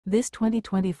This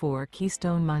 2024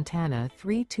 Keystone Montana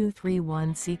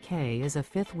 3231CK is a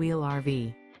fifth-wheel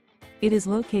RV. It is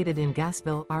located in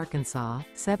Gassville, Arkansas,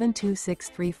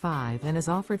 72635 and is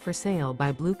offered for sale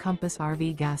by Blue Compass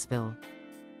RV Gassville.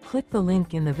 Click the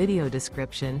link in the video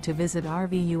description to visit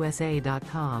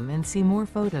RVUSA.com and see more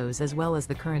photos as well as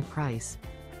the current price.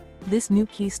 This new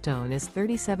Keystone is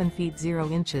 37 feet 0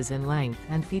 inches in length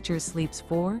and features sleeps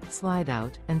 4,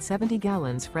 slide-out, and 70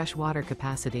 gallons fresh water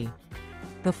capacity.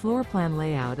 The floor plan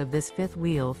layout of this fifth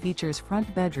wheel features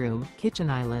front bedroom, kitchen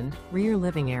island, rear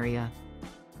living area.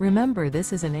 Remember,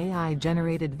 this is an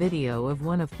AI-generated video of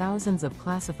one of thousands of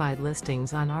classified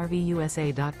listings on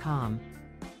RVUSA.com.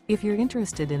 If you're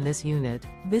interested in this unit,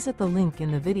 visit the link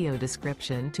in the video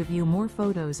description to view more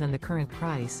photos and the current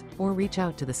price, or reach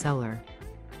out to the seller.